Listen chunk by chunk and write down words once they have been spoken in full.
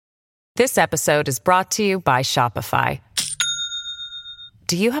This episode is brought to you by Shopify.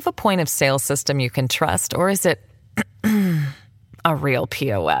 Do you have a point of sale system you can trust, or is it a real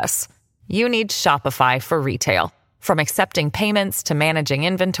POS? You need Shopify for retail. From accepting payments to managing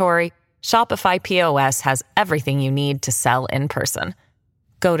inventory, Shopify POS has everything you need to sell in person.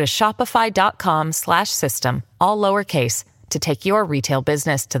 Go to shopify.com/system, all lowercase, to take your retail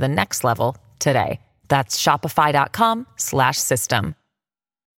business to the next level today. That's shopify.com/system.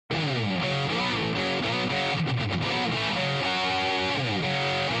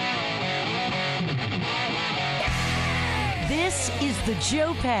 This is the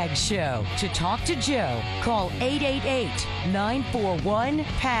Joe Pags Show. To talk to Joe, call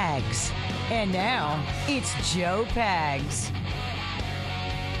 888-941-PAGS. And now, it's Joe Pags.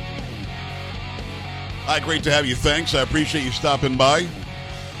 Hi, great to have you. Thanks. I appreciate you stopping by.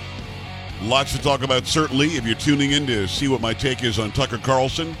 Lots to talk about, certainly. If you're tuning in to see what my take is on Tucker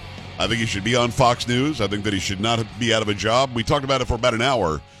Carlson, I think he should be on Fox News. I think that he should not be out of a job. We talked about it for about an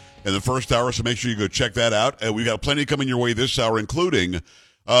hour in the first hour, so make sure you go check that out. And we've got plenty coming your way this hour, including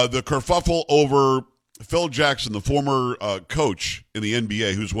the kerfuffle over Phil Jackson, the former coach in the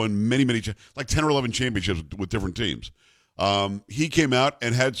NBA, who's won many, like 10 or 11 championships with different teams. He came out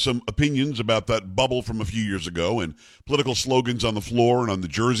and had some opinions about that bubble from a few years ago and political slogans on the floor and on the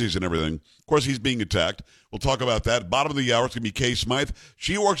jerseys and everything. Of course, he's being attacked. We'll talk about that. Bottom of the hour, it's going to be Kay Smythe.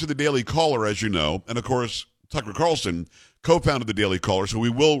 She works at the Daily Caller, as you know. And, of course, Tucker Carlson co-founded the Daily Caller. So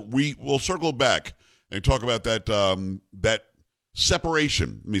we'll circle back and talk about that that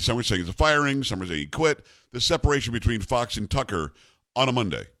separation. I mean, some are saying it's a firing. Some are saying he quit. The separation between Fox and Tucker on a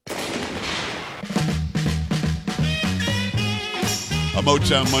Monday. A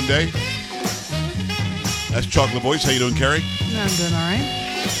Motown Monday. That's Chocolate Voice. How you doing, Carrie? I'm doing all right.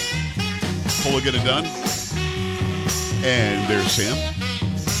 Full of Get It Done. And there's Sam.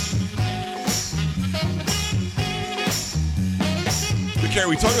 But Carrie,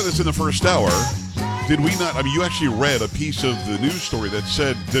 we talked about this in the first hour. Did we not? I mean, you actually read a piece of the news story that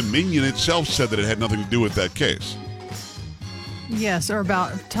said Dominion itself said that it had nothing to do with that case. Yes, or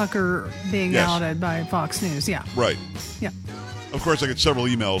about Tucker being outed by Fox News. Yeah. Right. Yeah. Of course, I get several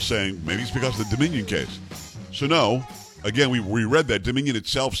emails saying maybe it's because of the Dominion case. So no, again, we read that. Dominion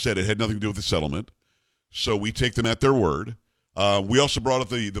itself said it had nothing to do with the settlement. So we take them at their word. We also brought up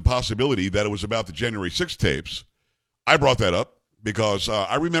the possibility that it was about the January 6th tapes. I brought that up because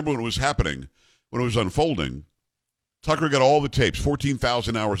I remember when it was happening, when it was unfolding, Tucker got all the tapes,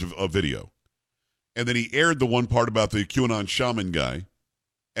 14,000 hours of video. And then he aired the one part about the QAnon shaman guy.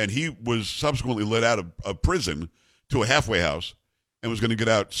 And he was subsequently let out of prison to a halfway house and was going to get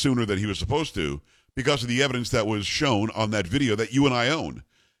out sooner than he was supposed to because of the evidence that was shown on that video that you and I own.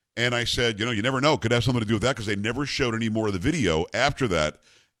 And I said, you never know. Could have something to do with that because they never showed any more of the video after that.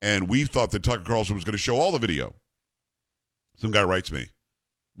 And we thought that Tucker Carlson was going to show all the video. Some guy writes me,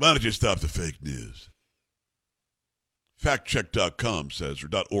 why don't you stop the fake news? Factcheck.com says, or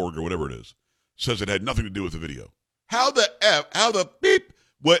 .org or whatever it is, says it had nothing to do with the video. How would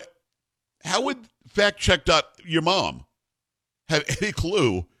Factcheck. Your mom have any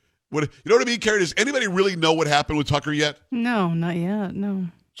clue? You know what I mean, Carrie? Does anybody really know what happened with Tucker yet? No, not yet. No.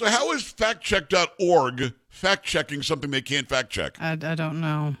 So how is factcheck.org fact-checking something they can't fact-check? I don't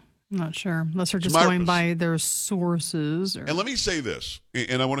know. I'm not sure. Unless they're just going by their sources. And let me say this,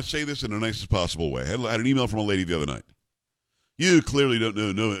 and I want to say this in the nicest possible way. I had an email from a lady the other night. You clearly don't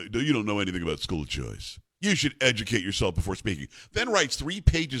know anything about school choice. You should educate yourself before speaking. Then writes 3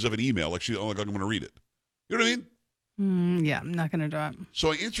 pages of an email like I'm going to read it. You know what I mean? Yeah, I'm not going to do it.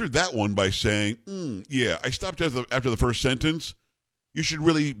 So I answered that one by saying, yeah, I stopped after the first sentence. You should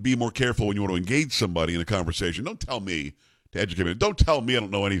really be more careful when you want to engage somebody in a conversation. Don't tell me to educate me. Don't tell me I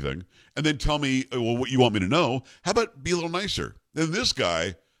don't know anything. And then tell me, well, what you want me to know. How about be a little nicer? Then this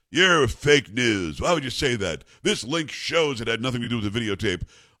guy, you're fake news. Why would you say that? This link shows it had nothing to do with the videotape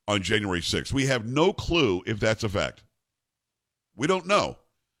on January 6th. We have no clue if that's a fact. We don't know.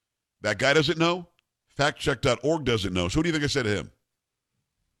 That guy doesn't know. Factcheck.org doesn't know. So what do you think I said to him?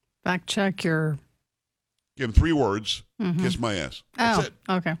 Fact check your... Give him 3 words. Mm-hmm. Kiss my ass. That's it.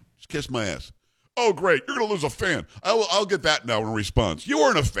 Okay. Just kiss my ass. Oh, great. You're going to lose a fan. I'll get that now in response. You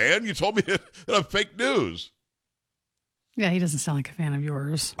weren't a fan. You told me that I'm fake news. Yeah, he doesn't sound like a fan of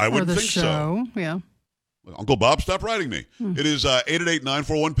yours. I wouldn't think so. Yeah. Uncle Bob, stop writing me. It is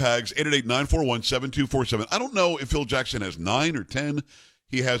 888-941-PAGS, 888-941-7247. I don't know if Phil Jackson has 9 or 10.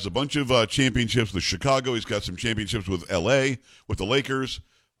 He has a bunch of championships with Chicago. He's got some championships with L.A., with the Lakers.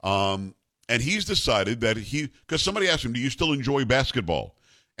 And he's decided that because somebody asked him, do you still enjoy basketball?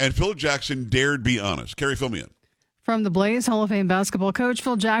 And Phil Jackson dared be honest. Carrie, fill me in. From the Blaze, Hall of Fame basketball coach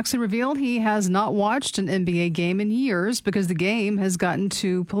Phil Jackson revealed he has not watched an NBA game in years because the game has gotten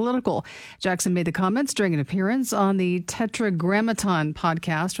too political. Jackson made the comments during an appearance on the Tetragrammaton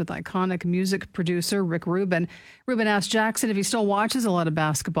podcast with iconic music producer Rick Rubin. Rubin asked Jackson if he still watches a lot of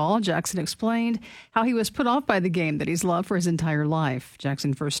basketball. Jackson explained how he was put off by the game that he's loved for his entire life.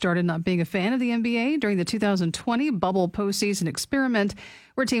 Jackson first started not being a fan of the NBA during the 2020 bubble postseason experiment,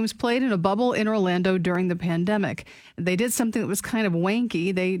 where teams played in a bubble in Orlando during the pandemic. They did something that was kind of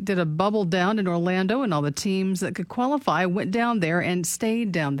wanky. They did a bubble down in Orlando, and all the teams that could qualify went down there and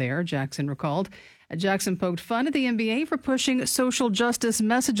stayed down there, Jackson recalled. Jackson poked fun at the NBA for pushing social justice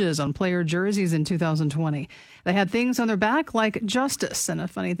messages on player jerseys in 2020. They had things on their back like justice, and a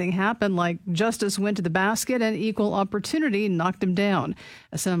funny thing happened, like justice went to the basket and equal opportunity knocked him down.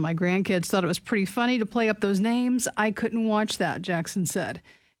 Some of my grandkids thought it was pretty funny to play up those names. I couldn't watch that, Jackson said.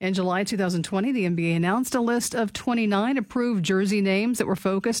 In July 2020, the NBA announced a list of 29 approved jersey names that were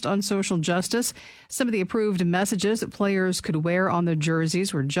focused on social justice. Some of the approved messages that players could wear on their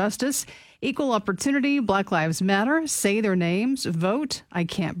jerseys were justice, equal opportunity, Black Lives Matter, say their names, vote, I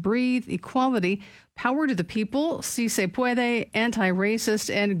can't breathe, equality, power to the people, si se puede,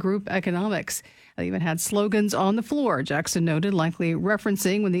 anti-racist, and group economics. They even had slogans on the floor, Jackson noted, likely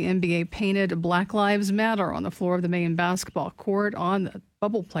referencing when the NBA painted Black Lives Matter on the floor of the main basketball court on the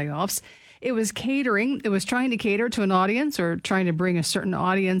bubble playoffs. It was trying to cater to an audience or trying to bring a certain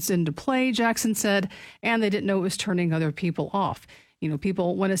audience into play, Jackson said, and they didn't know it was turning other people off. You know,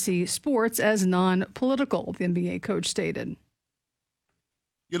 people want to see sports as non-political, the NBA coach stated.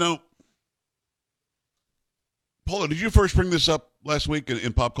 You know, Paula, did you first bring this up last week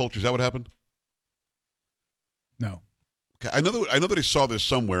in pop culture? Is that what happened? No. Okay, I know that I saw this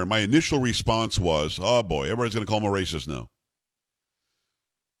somewhere. My initial response was, oh boy, everybody's going to call him a racist now.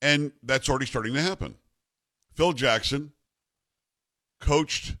 And that's already starting to happen. Phil Jackson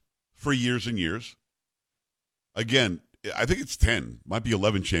coached for years and years. Again, I think it's 10, might be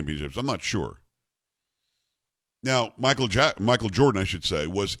 11 championships. I'm not sure. Now, Michael Jordan, I should say,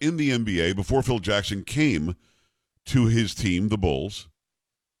 was in the NBA before Phil Jackson came to his team, the Bulls.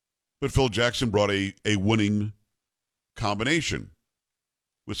 But Phil Jackson brought a winning combination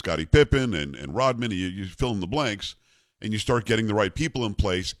with Scottie Pippen and Rodman. You fill in the blanks, and you start getting the right people in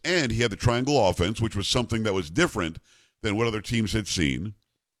place. And he had the triangle offense, which was something that was different than what other teams had seen.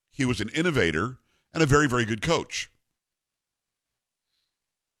 He was an innovator and a very, very good coach.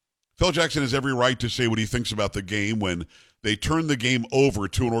 Phil Jackson has every right to say what he thinks about the game when they turn the game over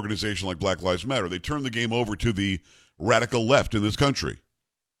to an organization like Black Lives Matter. They turn the game over to the radical left in this country.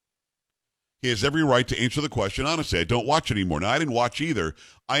 He has every right to answer the question. Honestly, I don't watch anymore. Now, I didn't watch either.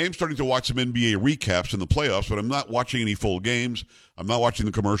 I am starting to watch some NBA recaps in the playoffs, but I'm not watching any full games. I'm not watching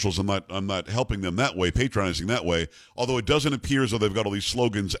the commercials. I'm not helping them that way, patronizing that way, although it doesn't appear as though they've got all these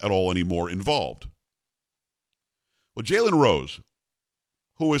slogans at all anymore involved. Well, Jalen Rose,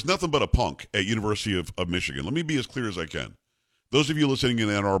 who is nothing but a punk at University of Michigan. Let me be as clear as I can. Those of you listening in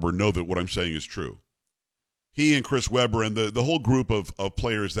Ann Arbor know that what I'm saying is true. He and Chris Webber and the whole group of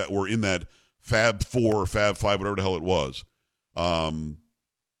players that were in that Fab 4 or Fab 5, whatever the hell it was,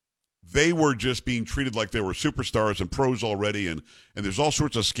 they were just being treated like they were superstars and pros already, and there's all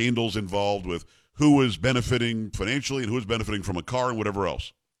sorts of scandals involved with who was benefiting financially and who was benefiting from a car and whatever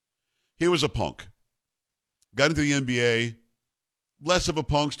else. He was a punk. Got into the NBA, less of a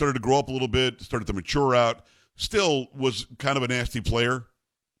punk, started to grow up a little bit, started to mature out, still was kind of a nasty player.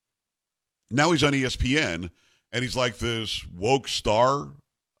 Now he's on ESPN, and he's like this woke star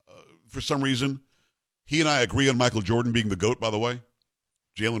for some reason. He and I agree on Michael Jordan being the GOAT, by the way.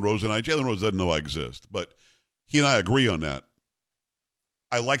 Jalen Rose doesn't know I exist, but he and I agree on that.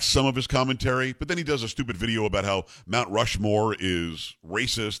 I like some of his commentary, but then he does a stupid video about how Mount Rushmore is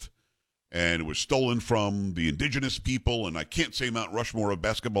racist and it was stolen from the indigenous people, and I can't say Mount Rushmore of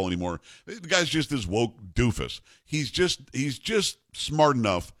basketball anymore. The guy's just this woke doofus. He's just smart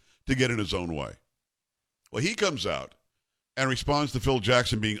enough to get in his own way. Well, he comes out and responds to Phil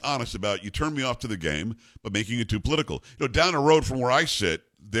Jackson being honest about, you turned me off to the game, but making it too political. You know, down the road from where I sit,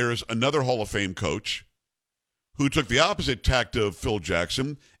 there's another Hall of Fame coach who took the opposite tact of Phil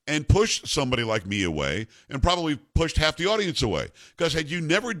Jackson and pushed somebody like me away and probably pushed half the audience away. Because had you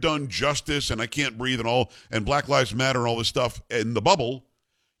never done justice and I can't breathe and Black Lives Matter and all this stuff in the bubble,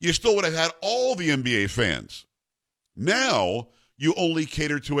 you still would have had all the NBA fans. Now you only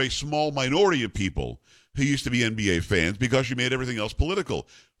cater to a small minority of people who used to be NBA fans because you made everything else political.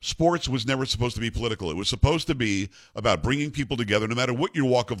 Sports was never supposed to be political. It was supposed to be about bringing people together, no matter what your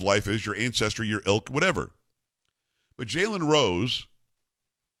walk of life is, your ancestry, your ilk, whatever. But Jalen Rose,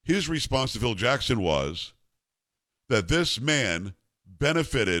 his response to Phil Jackson was that this man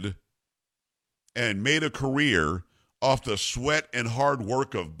benefited and made a career off the sweat and hard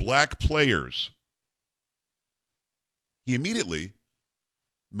work of black players. He immediately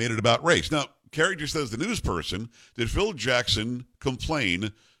made it about race. Now, Carrie just says, the news person, did Phil Jackson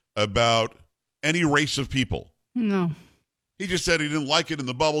complain about any race of people? No. He just said he didn't like it in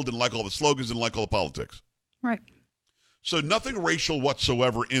the bubble, didn't like all the slogans, didn't like all the politics. Right. So nothing racial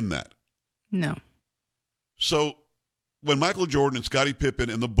whatsoever in that. No. So when Michael Jordan and Scottie Pippen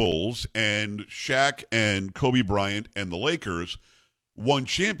and the Bulls and Shaq and Kobe Bryant and the Lakers won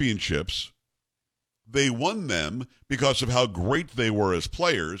championships, they won them because of how great they were as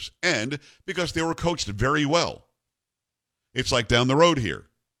players and because they were coached very well. It's like down the road here.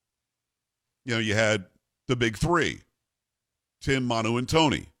 You know, you had the big three, Tim, Manu, and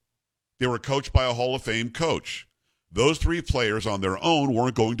Tony. They were coached by a Hall of Fame coach. Those three players on their own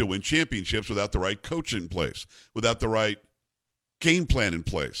weren't going to win championships without the right coach in place, without the right game plan in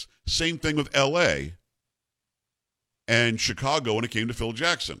place. Same thing with L.A. and Chicago when it came to Phil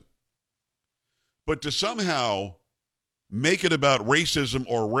Jackson. But to somehow make it about racism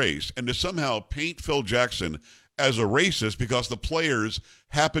or race and to somehow paint Phil Jackson as a racist because the players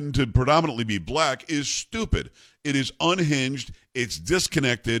happen to predominantly be black is stupid. It is unhinged, it's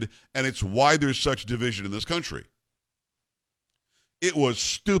disconnected, and it's why there's such division in this country. It was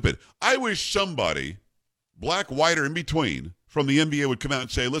stupid. I wish somebody, black, white, or in between, from the NBA would come out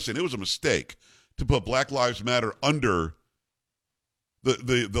and say, listen, it was a mistake to put Black Lives Matter under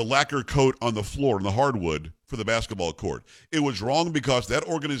the lacquer coat on the floor and the hardwood for the basketball court. It was wrong because that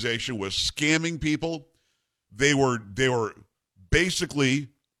organization was scamming people. They were basically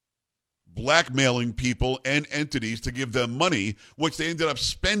blackmailing people and entities to give them money, which they ended up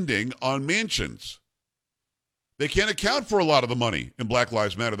spending on mansions. They can't account for a lot of the money in Black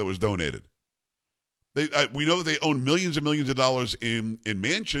Lives Matter that was donated. We know that they own millions and millions of dollars in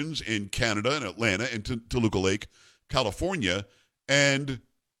mansions in Canada and Atlanta and Toluca Lake, California, and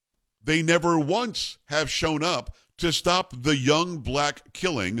they never once have shown up to stop the young black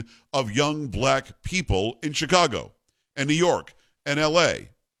killing of young black people in Chicago and New York and L.A.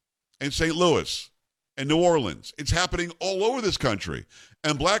 and St. Louis and New Orleans. It's happening all over this country.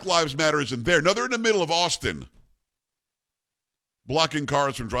 And Black Lives Matter isn't there. No, they're in the middle of Austin, blocking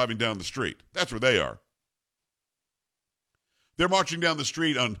cars from driving down the street. That's where they are. They're marching down the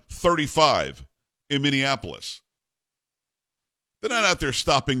street on 35 in Minneapolis. They're not out there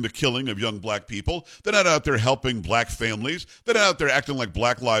stopping the killing of young black people. They're not out there helping black families. They're not out there acting like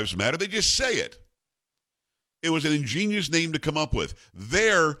Black Lives Matter. They just say it. It was an ingenious name to come up with.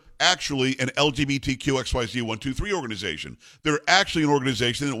 They're actually an LGBTQXYZ123 organization. They're actually an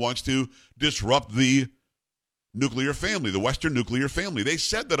organization that wants to disrupt the nuclear family, the Western nuclear family. They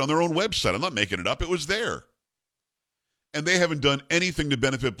said that on their own website. I'm not making it up. It was there. And they haven't done anything to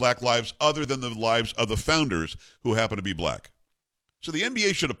benefit black lives other than the lives of the founders who happen to be black. So the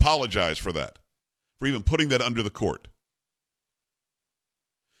NBA should apologize for that, for even putting that under the court.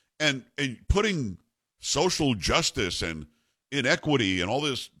 And putting social justice and inequity and all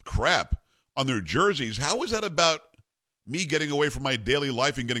this crap on their jerseys, how is that about me getting away from my daily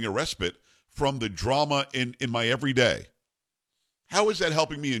life and getting a respite from the drama in my everyday? How is that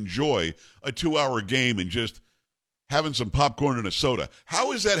helping me enjoy a 2-hour game and just having some popcorn and a soda?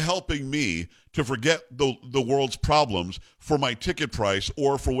 How is that helping me to forget the world's problems for my ticket price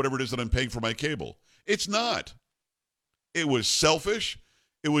or for whatever it is that I'm paying for my cable? It's not. It was selfish,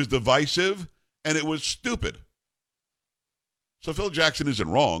 it was divisive, and it was stupid. So Phil Jackson isn't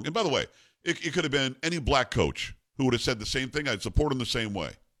wrong. And by the way, it could have been any black coach who would have said the same thing. I'd support him the same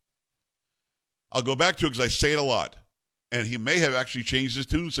way. I'll go back to it because I say it a lot. And he may have actually changed his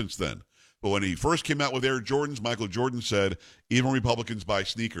tune since then. But when he first came out with Air Jordans, Michael Jordan said, even Republicans buy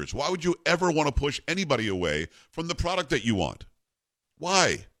sneakers. Why would you ever want to push anybody away from the product that you want?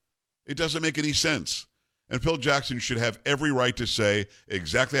 Why? It doesn't make any sense. And Phil Jackson should have every right to say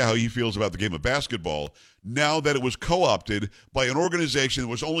exactly how he feels about the game of basketball now that it was co-opted by an organization that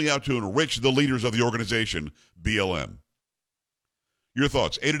was only out to enrich the leaders of the organization, BLM. Your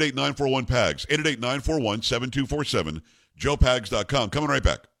thoughts, 888-941-PAGS, 888-941-7247, joepags.com. Coming right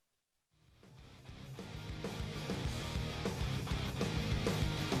back.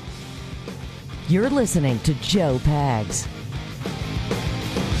 You're listening to Joe Pags.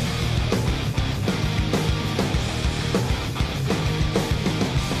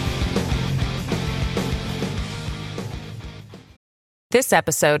 This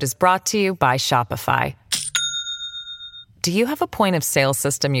episode is brought to you by Shopify. Do you have a point of sale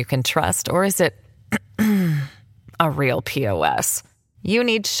system you can trust, or is it a real POS? You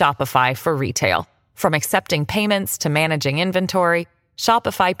need Shopify for retail. From accepting payments to managing inventory,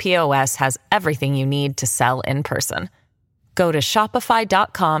 Shopify POS has everything you need to sell in person. Go to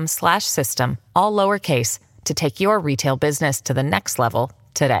shopify.com/system, all lowercase, to take your retail business to the next level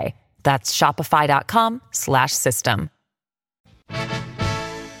today. That's shopify.com/system.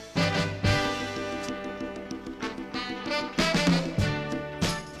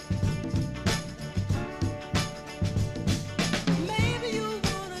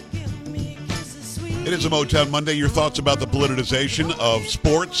 It is a Motown Monday. Your thoughts about the politicization of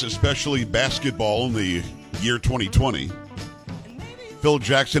sports, especially basketball in the year 2020. Phil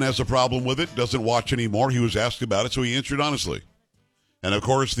Jackson has a problem with it, doesn't watch anymore. He was asked about it, so he answered honestly. And, of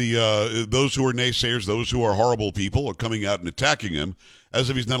course, those who are naysayers, those who are horrible people, are coming out and attacking him as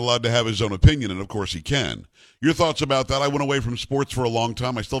if he's not allowed to have his own opinion, and, of course, he can. Your thoughts about that? I went away from sports for a long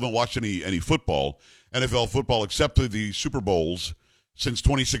time. I still haven't watched any football, NFL football, except for the Super Bowls since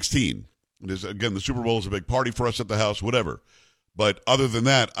 2016. Again, the Super Bowl is a big party for us at the house, whatever. But other than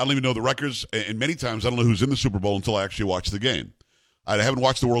that, I don't even know the records, and many times I don't know who's in the Super Bowl until I actually watch the game. I haven't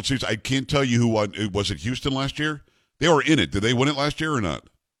watched the World Series. I can't tell you who won. Was it Houston last year? They were in it. Did they win it last year or not?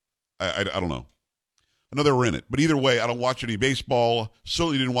 I don't know. I know they were in it. But either way, I don't watch any baseball.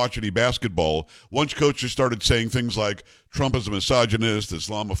 Certainly didn't watch any basketball. Once coaches started saying things like Trump is a misogynist,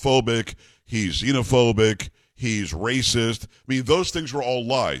 Islamophobic, he's xenophobic, he's racist. I mean, those things were all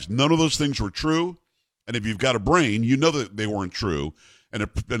lies. None of those things were true. And if you've got a brain, you know that they weren't true. And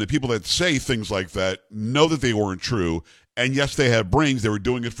the people that say things like that know that they weren't true. And yes, they have brains. They were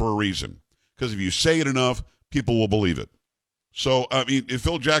doing it for a reason. Because if you say it enough, people will believe it. So, I mean, if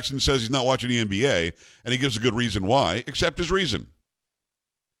Phil Jackson says he's not watching the NBA, and he gives a good reason why, accept his reason.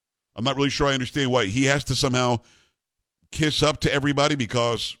 I'm not really sure I understand why he has to somehow kiss up to everybody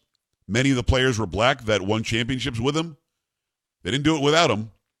because many of the players were black that won championships with him. They didn't do it without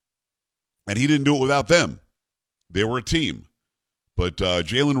him, and he didn't do it without them. They were a team. But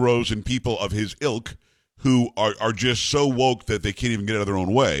Jalen Rose and people of his ilk who are just so woke that they can't even get out of their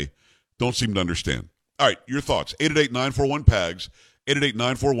own way don't seem to understand. All right, your thoughts. 888-941-PAGS,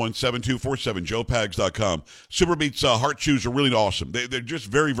 888-941-7247, joepags.com. Superbeats Heart Chews are really awesome. They're just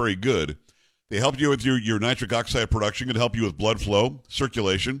very, very good. They help you with your nitric oxide production. It help you with blood flow,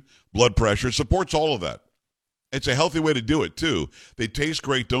 circulation, blood pressure. Supports all of that. It's a healthy way to do it, too. They taste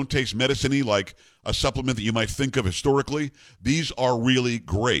great, don't taste medicine-y like a supplement that you might think of historically. These are really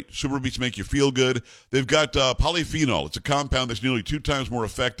great. Super Beats make you feel good. They've got polyphenol. It's a compound that's nearly 2 times more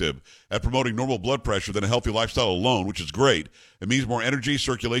effective at promoting normal blood pressure than a healthy lifestyle alone, which is great. It means more energy,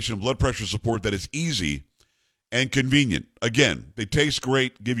 circulation, and blood pressure support that is easy and convenient. Again, they taste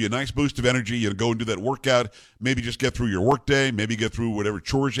great, give you a nice boost of energy. You go and do that workout, maybe just get through your workday, maybe get through whatever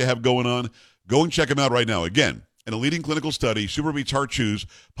chores you have going on. Go and check them out right now. Again, in a leading clinical study, Superbeats Heart Chews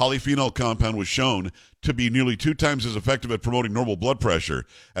polyphenol compound was shown to be nearly 2 times as effective at promoting normal blood pressure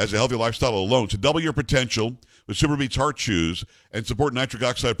as a healthy lifestyle alone. To double your potential with Superbeats Heart Chews and support nitric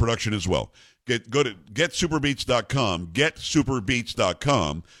oxide production as well. Go to getsuperbeats.com,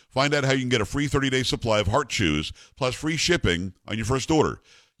 getsuperbeats.com. Find out how you can get a free 30-day supply of Heart Chews plus free shipping on your first order.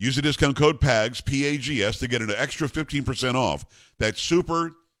 Use the discount code PAGS, P-A-G-S, to get an extra 15% off.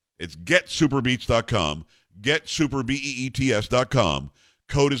 It's getsuperbeats.com, getsuperbeats.com.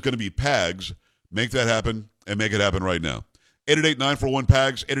 Code is going to be PAGS. Make that happen and make it happen right now.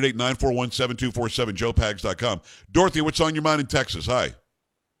 888-941-PAGS, 888-941-7247, joepags.com. Dorothy, what's on your mind in Texas? Hi.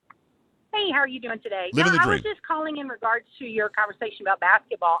 Hey, how are you doing today? Living the dream. I was just calling in regards to your conversation about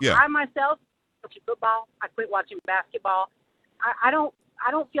basketball. Yeah. I myself watch football. I quit watching basketball. I don't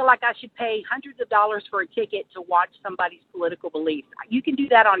feel like I should pay hundreds of dollars for a ticket to watch somebody's political beliefs. You can do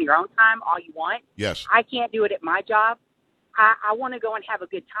that on your own time all you want. Yes. I can't do it at my job. I want to go and have a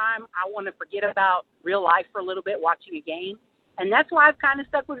good time. I want to forget about real life for a little bit watching a game. And that's why I've kind of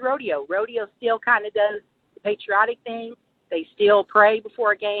stuck with rodeo. Rodeo still kind of does the patriotic thing. They still pray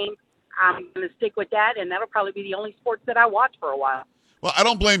before a game. I'm going to stick with that, and that'll probably be the only sports that I watch for a while. Well, I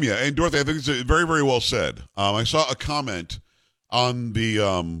don't blame you. And, Dorothy, I think it's very, very well said. I saw a comment on the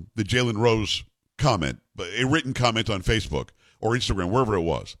Jalen Rose comment, a written comment on Facebook or Instagram, wherever it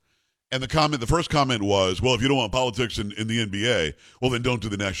was. And the first comment was, well, if you don't want politics in the NBA, well, then don't do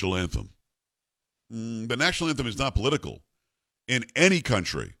the national anthem. The national anthem is not political in any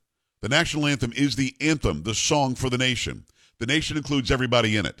country. The national anthem is the anthem, the song for the nation. The nation includes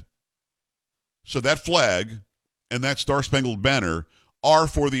everybody in it. So that flag and that Star-Spangled Banner are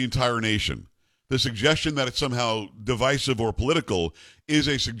for the entire nation. The suggestion that it's somehow divisive or political is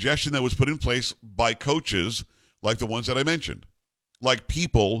a suggestion that was put in place by coaches like the ones that I mentioned, like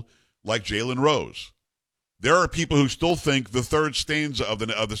people like Jalen Rose. There are people who still think the third stanza of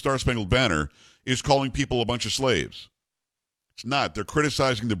the Star-Spangled Banner is calling people a bunch of slaves. It's not. They're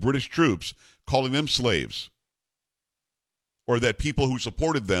criticizing the British troops, calling them slaves. Or that people who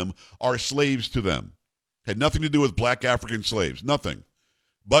supported them are slaves to them. Had nothing to do with black African slaves. Nothing.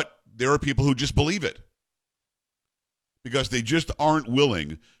 But there are people who just believe it. Because they just aren't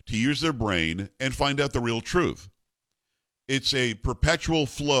willing to use their brain and find out the real truth. It's a perpetual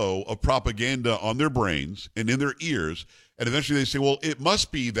flow of propaganda on their brains and in their ears, and eventually they say, well, it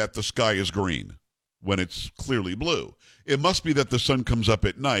must be that the sky is green when it's clearly blue. It must be that the sun comes up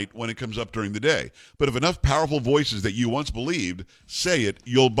at night when it comes up during the day. But if enough powerful voices that you once believed say it,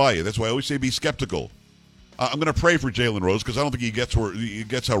 you'll buy it. That's why I always say be skeptical. I'm going to pray for Jalen Rose because I don't think he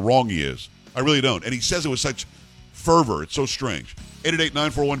gets how wrong he is. I really don't. And he says it with such fervor. It's so strange.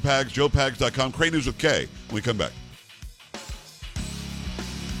 888-941-PAGS, joepags.com. Crane News with K when we come back.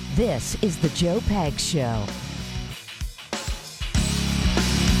 This is the Joe Pags Show.